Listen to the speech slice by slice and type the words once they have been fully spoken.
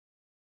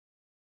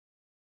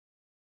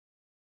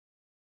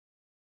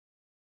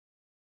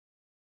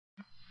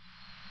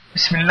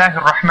بسم الله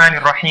الرحمن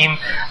الرحيم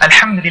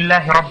الحمد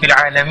لله رب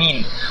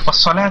العالمين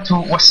والصلاة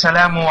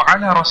والسلام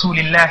على رسول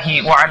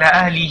الله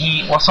وعلى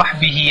آله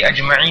وصحبه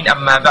أجمعين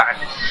أما بعد.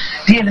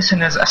 Dear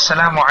listeners,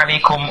 Assalamu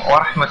alaikum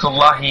wa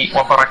rahmatullahi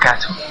wa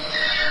barakatuh.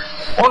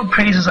 All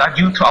praises are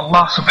due to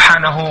Allah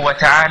subhanahu wa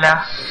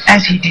ta'ala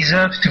as He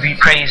deserves to be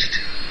praised.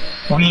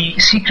 We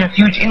seek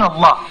refuge in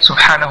Allah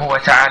subhanahu wa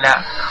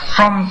ta'ala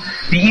from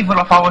the evil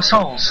of our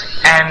souls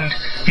and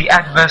the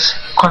adverse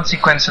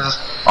consequences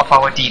of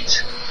our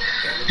deeds.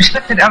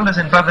 Respected elders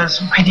and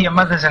brothers, my dear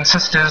mothers and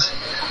sisters,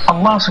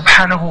 Allah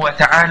subhanahu wa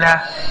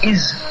ta'ala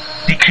is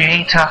the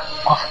creator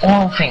of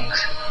all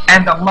things.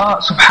 And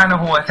Allah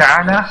subhanahu wa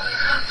ta'ala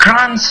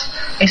grants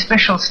a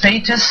special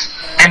status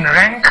and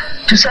rank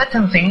to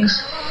certain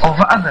things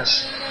over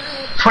others.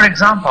 For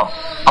example,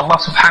 Allah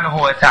subhanahu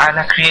wa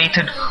ta'ala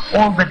created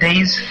all the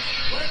days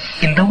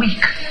in the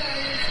week.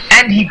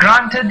 And He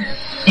granted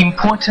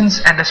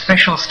importance and a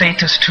special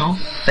status to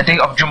the day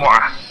of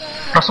Jumu'ah.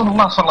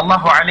 Rasulullah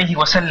sallallahu alayhi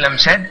wa sallam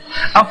said,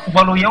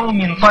 أَفْضَلُ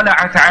يَوْمٍ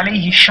طَلَعَتْ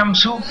عَلَيْهِ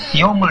الشَّمْسُ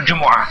يَوْمُ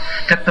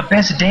الْجُمُعَةِ, that the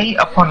best day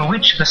upon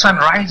which the sun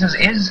rises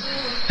is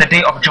the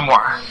day of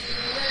Jumu'ah.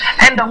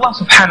 And Allah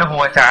subhanahu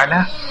wa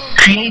ta'ala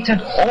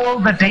created all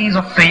the days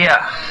of the year,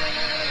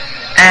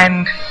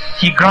 and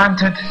He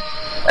granted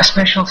a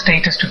special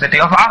status to the day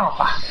of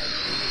Arafah.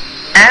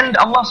 And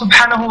Allah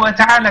subhanahu wa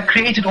ta'ala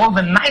created all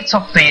the nights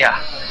of the year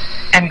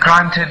and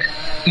granted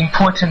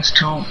importance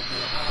to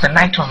the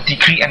night of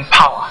decree and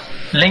power,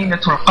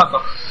 Laylatul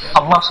Qadr.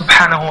 Allah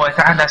subhanahu wa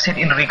ta'ala said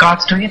in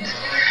regards to it,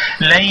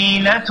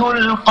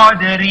 Laylatul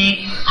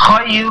Qadri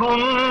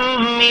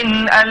khayrun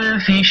min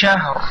alfi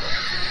shahr,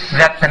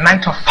 that the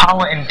night of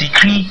power and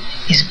decree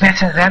is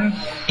better than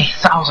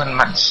 1,000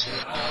 months.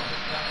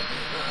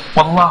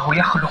 Wallahu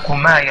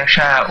yakhluqu ma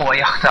yasha'u wa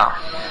yakhtar.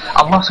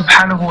 Allah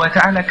subhanahu wa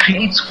ta'ala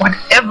creates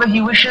whatever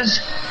He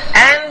wishes,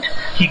 and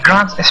He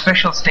grants a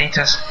special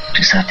status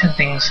to certain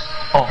things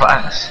over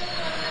others.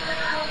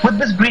 With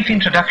this brief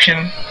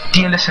introduction,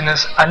 dear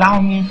listeners,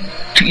 allow me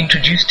to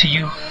introduce to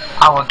you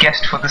our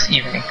guest for this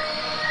evening.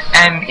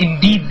 And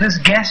indeed, this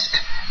guest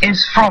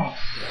is from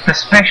the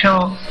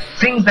special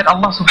things that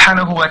Allah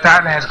subhanahu wa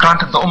ta'ala has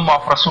granted the ummah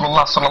of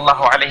Rasulullah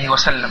sallallahu alayhi wa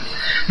sallam.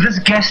 This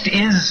guest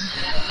is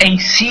a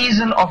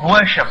season of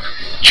worship,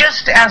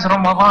 just as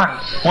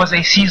Ramadan was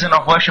a season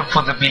of worship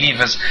for the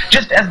believers,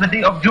 just as the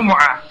day of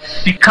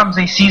Jumu'ah becomes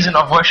a season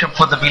of worship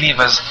for the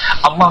believers.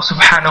 Allah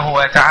subhanahu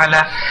wa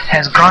ta'ala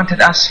has granted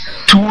us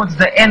towards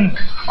the end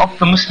of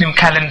the Muslim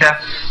calendar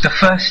the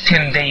first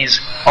 10 days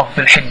of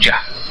Dhul Hijjah.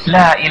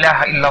 La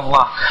ilaha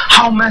illallah.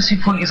 How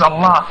merciful is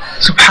Allah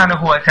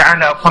subhanahu wa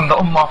ta'ala upon the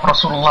ummah of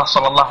Rasulullah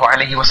sallallahu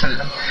alayhi wa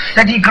sallam,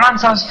 that He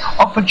grants us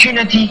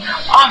opportunity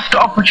after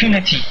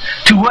opportunity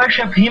to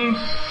worship Him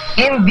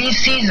in these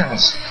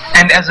seasons.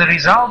 And as a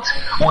result,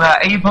 we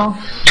are able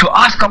to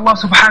ask Allah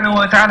subhanahu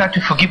wa ta'ala to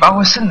forgive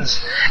our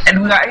sins.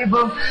 And we are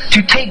able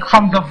to take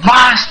from the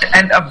vast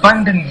and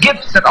abundant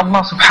gifts that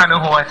Allah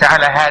subhanahu wa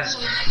ta'ala has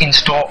in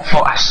store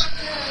for us.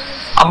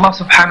 Allah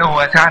subhanahu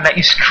wa ta'ala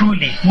is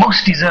truly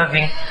most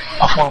deserving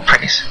of all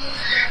praise.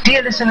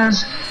 Dear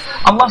listeners,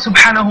 Allah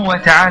subhanahu wa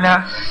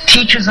ta'ala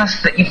teaches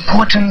us the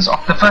importance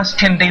of the first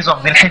 10 days of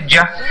Dhul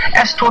Hijjah,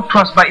 as taught to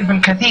us by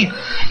Ibn Kathir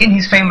in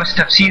his famous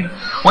tafsir,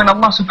 when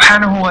Allah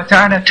subhanahu wa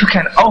ta'ala took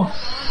an oath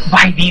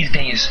by these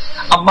days.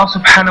 Allah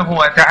subhanahu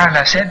wa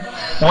ta'ala said,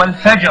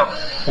 وَالْفَجْرِ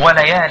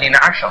وَلَيَالٍ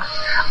عَشْرٍ.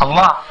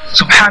 Allah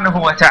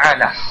subhanahu wa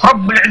ta'ala,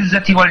 Rabbul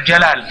Izzati wal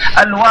Jalal,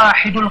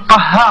 Al-Wahidul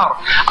Qahhar,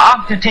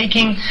 after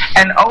taking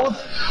an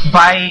oath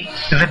by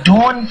the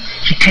dawn,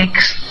 He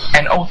takes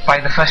an oath by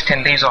the first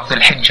 10 days of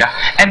Dhul Hijjah.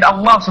 And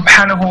Allah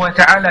subhanahu wa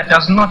ta'ala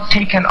does not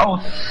take an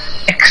oath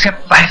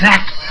except by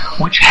that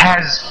which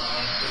has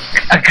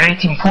a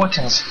great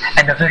importance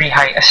and a very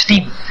high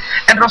esteem.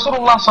 And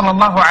Rasulullah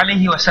sallallahu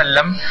alayhi wa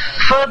sallam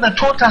further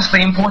taught us the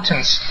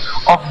importance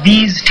of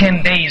these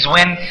 10 days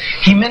when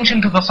He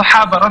mentioned to the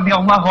Sahaba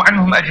radiallahu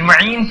anhum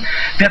ajma'een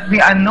that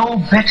there are no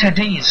better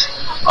days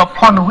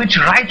upon which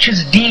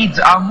righteous deeds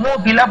are more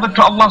beloved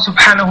to Allah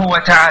subhanahu wa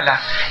ta'ala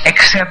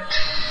except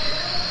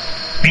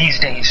these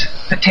days,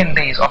 the 10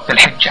 days of Dhul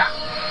Hijjah.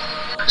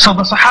 So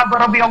the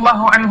Sahaba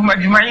radiallahu anhum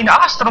ajma'een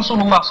asked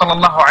Rasulullah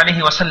sallallahu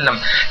alayhi wa sallam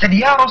that,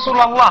 Ya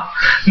Rasulullah,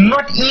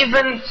 not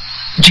even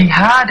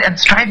jihad and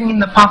striving in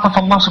the path of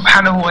Allah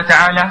subhanahu wa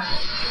ta'ala?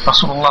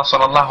 Rasulullah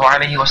sallallahu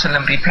alayhi wa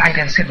sallam replied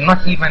and said,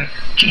 not even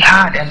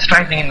jihad and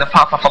striving in the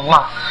path of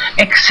Allah,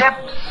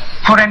 except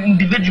for an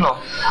individual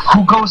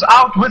who goes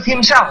out with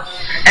himself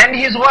and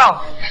his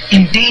wealth,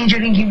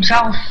 endangering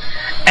himself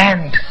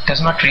and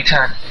does not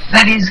return.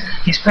 That is,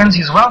 he spends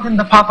his wealth in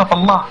the path of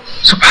Allah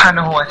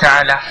subhanahu wa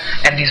ta'ala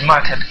and is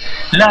martyred.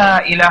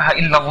 La ilaha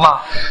illallah,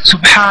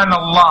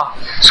 subhanallah,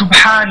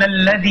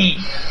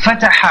 subhanalladhi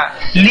fataha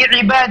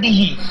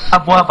li'ibadihi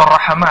abwab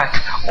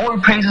ar-rahamat. All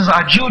praises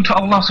are due to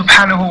Allah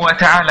subhanahu wa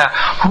ta'ala,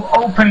 who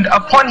opened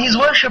upon His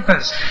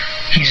worshippers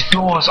His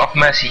doors of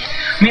mercy.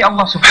 May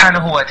Allah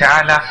subhanahu wa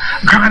ta'ala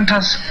grant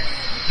us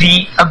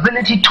the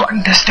ability to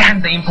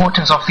understand the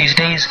importance of these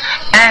days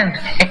and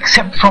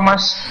accept from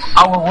us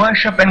our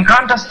worship and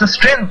grant us the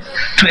strength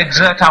to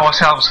exert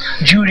ourselves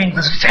during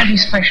this very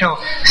special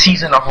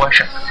season of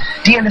worship.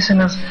 Dear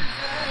listeners,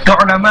 the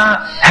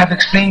ulama have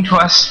explained to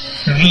us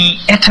the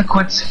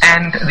etiquettes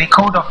and the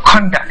code of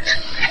conduct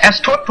as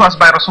taught to us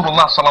by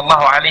Rasulullah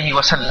sallallahu alaihi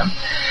wasallam.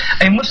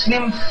 A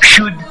Muslim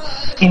should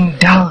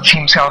indulge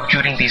himself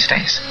during these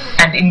days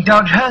and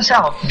indulge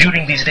herself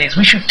during these days.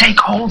 We should take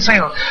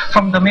wholesale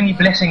from the many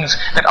blessings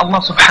that Allah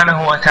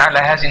subhanahu wa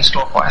ta'ala has in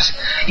store for us.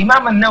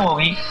 Imam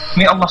al-Nawawi,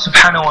 may Allah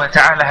subhanahu wa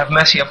ta'ala have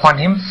mercy upon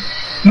him,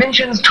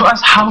 mentions to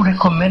us how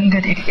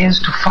recommended it is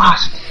to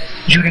fast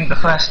during the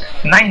first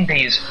 9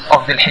 days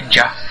of Dhul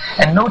Hijjah.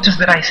 And notice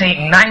that I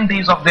say 9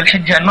 days of Dhul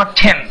Hijjah, not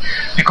 10,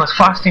 because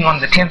fasting on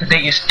the 10th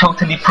day is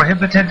totally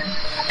prohibited,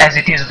 as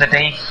it is the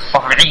day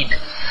of Eid.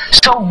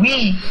 So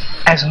we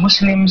as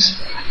Muslims,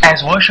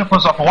 as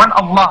worshippers of one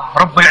Allah,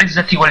 Rabbul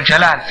Izzati wal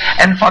Jalal,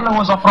 and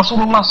followers of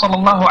Rasulullah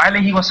sallallahu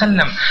alaihi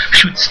wasallam,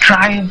 should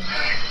strive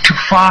to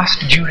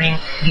fast during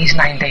these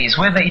 9 days,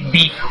 whether it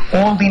be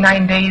all the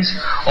 9 days,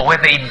 or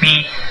whether it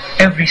be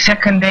every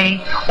second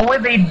day, or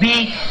whether it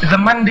be the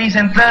Mondays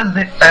and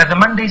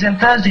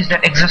Thursdays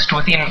that exist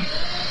within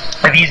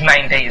these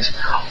 9 days.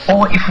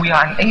 Or if we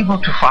are unable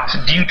to fast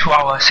due to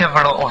our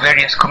several or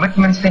various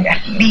commitments, then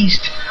at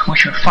least we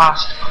should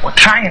fast or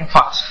try and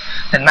fast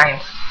the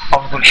 9th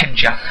of Dhul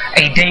Hijjah,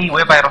 a day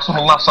whereby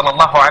Rasulullah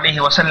sallallahu alaihi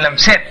wasallam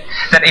said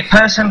that a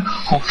person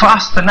who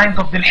fasts the 9th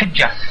of Dhul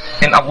Hijjah,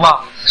 then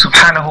Allah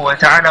subhanahu wa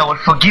ta'ala will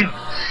forgive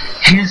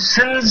his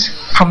sins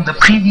from the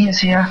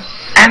previous year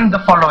and the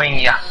following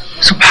year.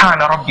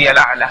 Subhana Rabbi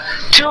al-A'la.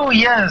 2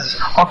 years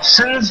of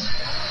sins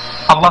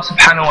Allah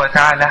subhanahu wa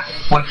ta'ala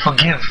will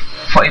forgive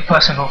for a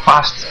person who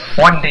fasts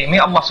one day. May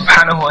Allah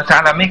subhanahu wa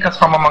ta'ala make us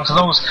from amongst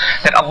those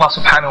that Allah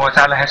subhanahu wa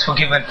ta'ala has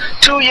forgiven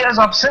 2 years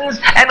of sins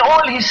and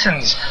all his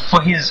sins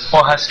for his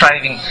or her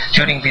striving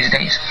during these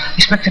days.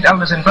 Respected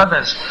elders and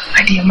brothers,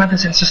 my dear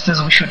mothers and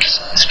sisters, we should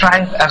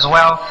strive as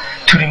well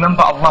to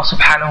remember Allah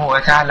subhanahu wa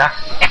ta'ala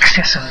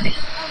excessively.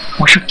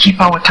 We should keep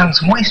our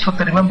tongues moist with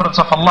the remembrance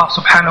of Allah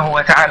subhanahu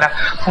wa ta'ala,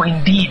 for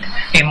indeed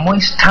a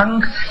moist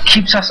tongue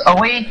keeps us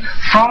away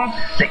from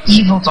the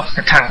evils of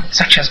the tongue,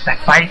 such as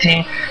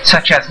backbiting,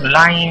 such as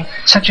lying,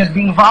 such as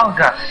being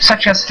vulgar,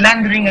 such as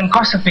slandering and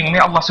gossiping. May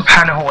Allah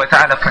subhanahu wa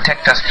ta'ala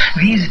protect us.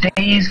 These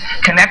days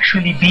can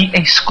actually be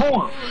a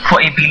school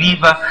for a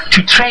believer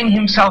to train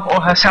himself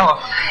or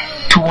herself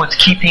towards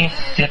keeping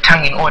their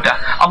tongue in order.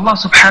 Allah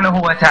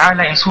subhanahu wa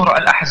ta'ala in Surah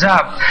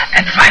Al-Ahzab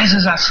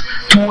advises us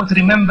towards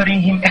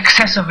remembering Him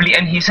excessively,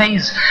 and He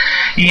says,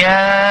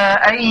 Ya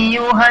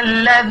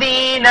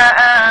ayyuhalladhina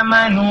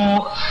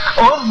amanu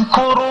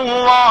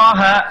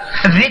udhkurullaha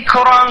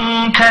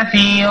dhikran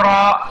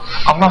kathira.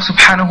 Allah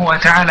subhanahu wa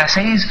ta'ala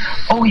says,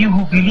 O you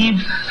who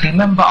believe,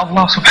 remember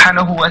Allah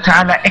subhanahu wa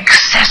ta'ala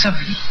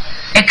excessively.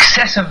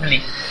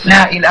 Excessively.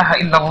 La ilaha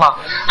illallah.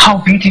 How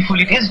beautiful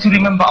it is to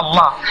remember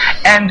Allah,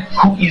 and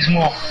who is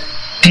more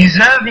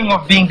deserving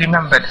of being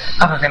remembered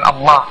other than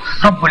Allah,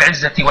 Rabbul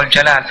Izzati wal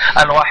Jalal,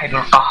 Al-Wahid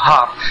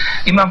al-Qahhar.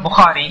 Imam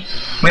Bukhari,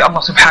 may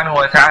Allah subhanahu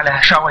wa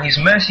ta'ala shower His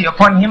mercy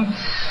upon him,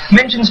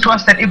 mentions to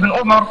us that Ibn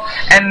Umar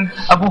and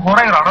Abu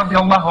Hurairah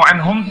radiallahu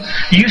anhum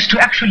used to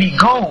actually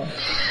go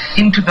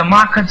into the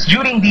markets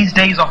during these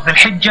days of the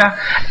Hijjah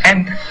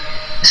and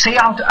say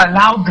out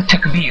aloud the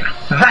takbir,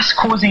 thus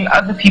causing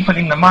other people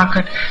in the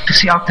market to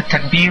say out the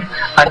takbir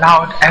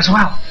aloud as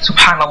well.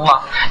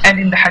 Subhanallah. And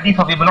in the hadith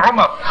of Ibn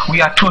Umar, we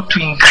are taught to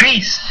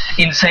increase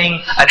in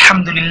saying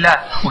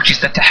Alhamdulillah, which is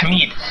the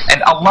tahmeed,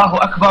 and Allahu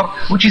Akbar,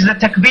 which is the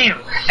takbir,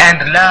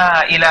 and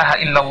La ilaha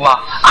illallah,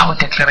 our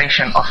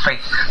declaration of faith.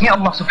 May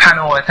Allah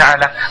subhanahu wa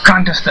ta'ala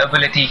grant us the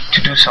ability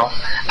to do so.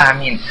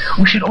 Ameen.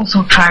 We should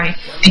also try,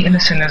 dear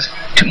listeners,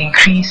 to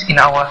increase in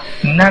our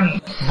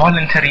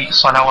non-voluntary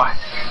salawat.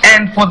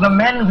 And for the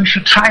men, we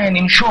should try and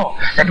ensure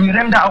that we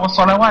render our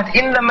salawat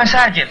in the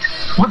masajid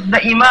with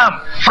the imam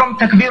from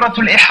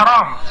takbiratul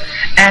ihram.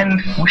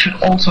 And we should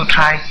also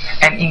try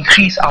and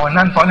increase our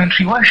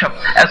non-voluntary worship,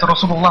 as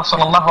Rasulullah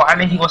sallallahu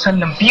alaihi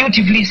wasallam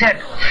beautifully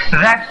said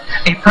that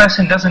a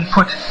person doesn't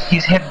put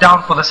his head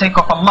down for the sake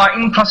of Allah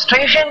in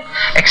prostration,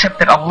 except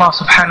that Allah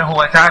subhanahu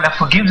wa ta'ala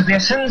forgives their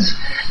sins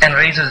and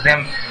raises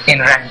them in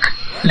rank.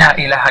 La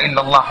ilaha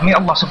illallah. May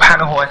Allah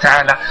subhanahu wa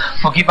ta'ala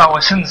forgive our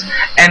sins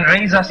and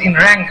raise us in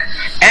rank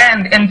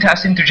and enter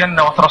us into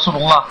Jannah with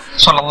Rasulullah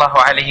sallallahu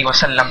alayhi wa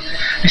sallam.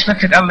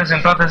 Respected elders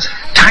and brothers,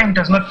 time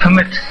does not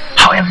permit.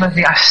 However,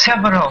 there are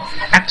several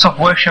acts of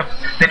worship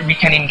that we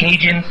can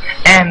engage in,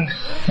 and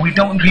we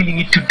don't really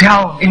need to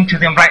delve into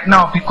them right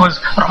now because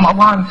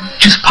Ramadan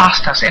just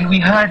passed us, and we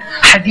heard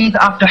hadith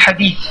after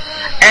hadith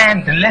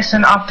and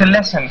lesson after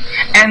lesson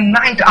and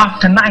night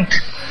after night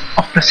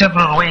of the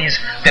several ways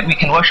that we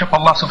can worship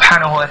Allah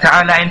subhanahu wa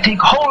ta'ala and take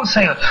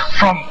wholesale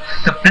from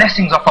the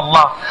blessings of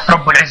Allah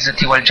Rabbul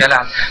Izzati wal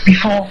Jalal.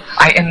 Before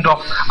I end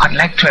off, I'd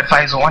like to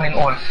advise one and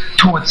all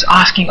towards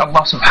asking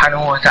Allah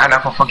subhanahu wa ta'ala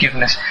for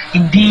forgiveness.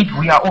 Indeed,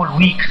 we are all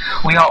weak,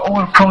 we are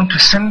all prone to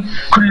sin.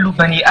 Kullu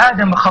bani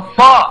Adam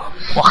khata'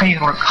 wa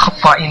khayrul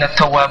khata'in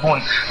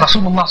at-tawwabun.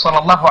 Rasulullah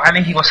sallallahu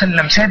alayhi wa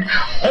sallam said,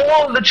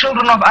 all the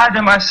children of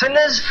Adam are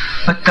sinners,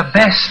 but the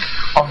best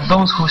of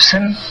those who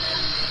sin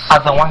are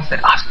the ones that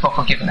ask for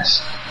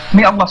forgiveness.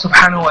 May Allah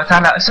subhanahu wa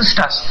ta'ala assist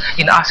us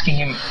in asking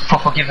Him for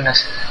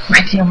forgiveness. My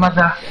dear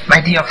mother,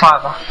 my dear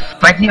father,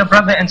 my dear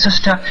brother and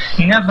sister,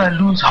 never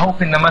lose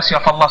hope in the mercy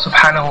of Allah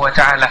subhanahu wa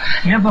ta'ala.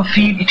 Never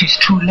feel it is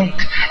too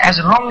late. As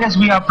long as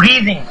we are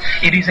breathing,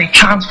 it is a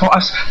chance for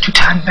us to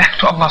turn back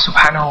to Allah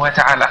subhanahu wa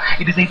ta'ala.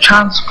 It is a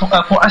chance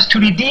for us to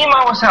redeem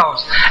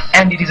ourselves,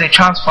 and it is a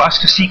chance for us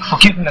to seek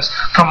forgiveness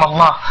from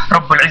Allah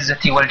Rabbul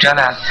Izzati wal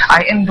Jalal.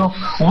 I end off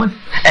with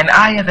an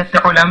ayah that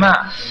the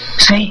ulama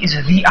say is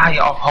the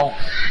ayah of hope.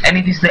 And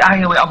it is the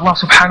ayah where Allah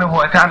subhanahu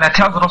wa ta'ala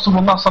tells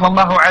Rasulullah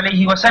sallallahu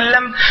alayhi wa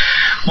sallam,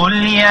 قُلْ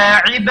يَا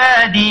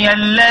عِبَادِيَ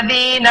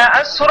الَّذِينَ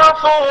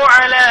أَسْرَفُوا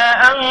عَلَىٰ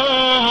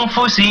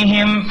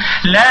أَنفُسِهِمْ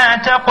لَا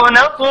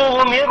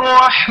تَقْنَطُوا مِنْ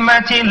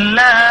رَحْمَةِ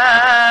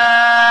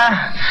اللَّهِ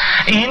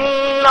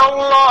إِنَّ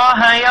اللَّهَ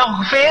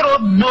يَغْفِرُ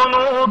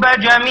الذُّنُوبَ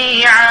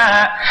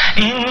جَمِيعًا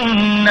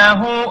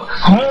إِنَّهُ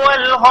هُوَ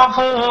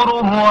الْغَفُورُ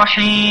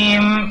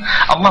الرَّحِيمُ.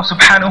 Allah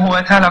subhanahu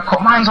wa ta'ala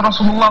commands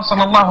Rasulullah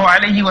sallallahu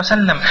alayhi wa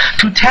sallam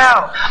to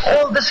tell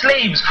all the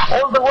slaves,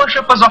 all the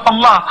worshippers of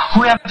Allah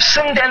who have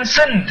sinned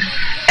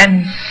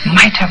and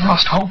might have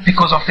lost hope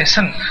because of their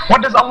sin.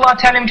 What does Allah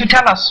tell him to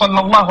tell us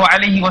sallallahu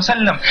alayhi wa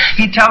sallam?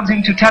 He tells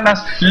him to tell us,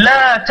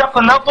 لا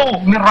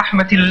تقنطوا من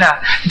رحمة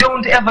الله.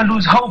 Don't ever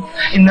lose hope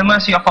in the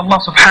mercy of Allah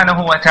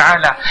subhanahu wa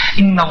ta'ala.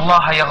 إن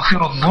الله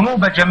يغفر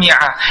الذنوب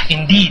جميعا.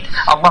 Indeed,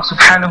 Allah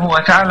subhanahu wa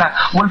ta'ala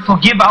will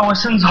forgive our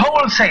sins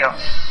wholesale.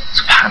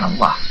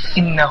 Subhanallah.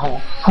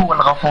 إنه هو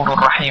الغفور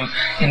الرحيم.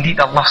 Indeed,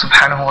 Allah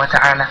subhanahu wa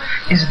ta'ala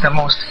is the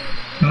most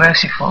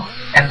merciful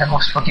and the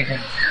most forgiving.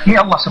 May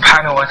Allah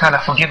subhanahu wa ta'ala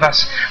forgive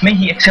us. May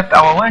He accept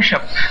our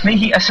worship. May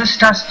He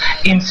assist us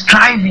in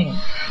striving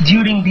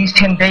during these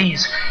 10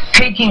 days,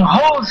 taking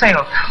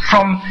wholesale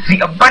from the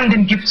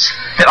abundant gifts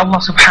that Allah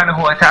subhanahu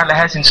wa ta'ala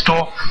has in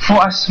store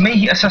for us. May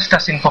He assist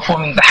us in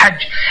performing the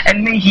Hajj,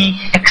 and may He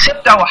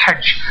accept our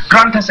Hajj.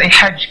 Grant us a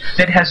Hajj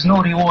that has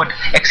no reward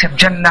except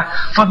Jannah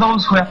for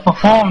those who have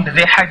performed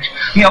their Hajj.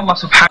 May Allah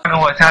subhanahu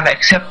wa ta'ala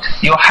accept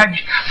your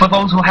Hajj. For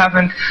those who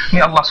haven't,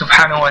 may Allah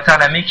subhanahu wa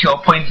ta'ala make your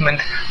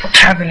appointment for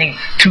traveling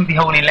to the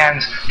Holy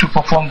Lands to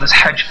perform this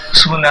Hajj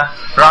sooner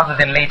rather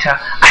than later.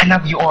 I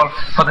love you all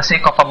for the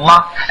sake of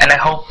Allah, and I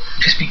hope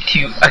to speak to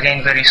you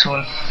again very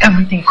soon.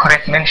 Everything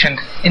correct mentioned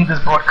in this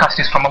broadcast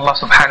is from Allah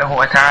subhanahu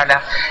wa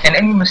ta'ala, and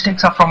any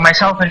mistakes are from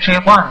myself and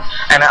shaitan,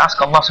 and I ask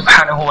Allah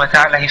subhanahu wa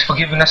ta'ala His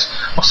forgiveness.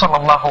 Wa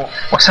sallallahu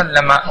wa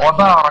sallama wa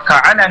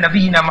baraka ala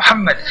nabiyyina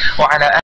Muhammad wa ala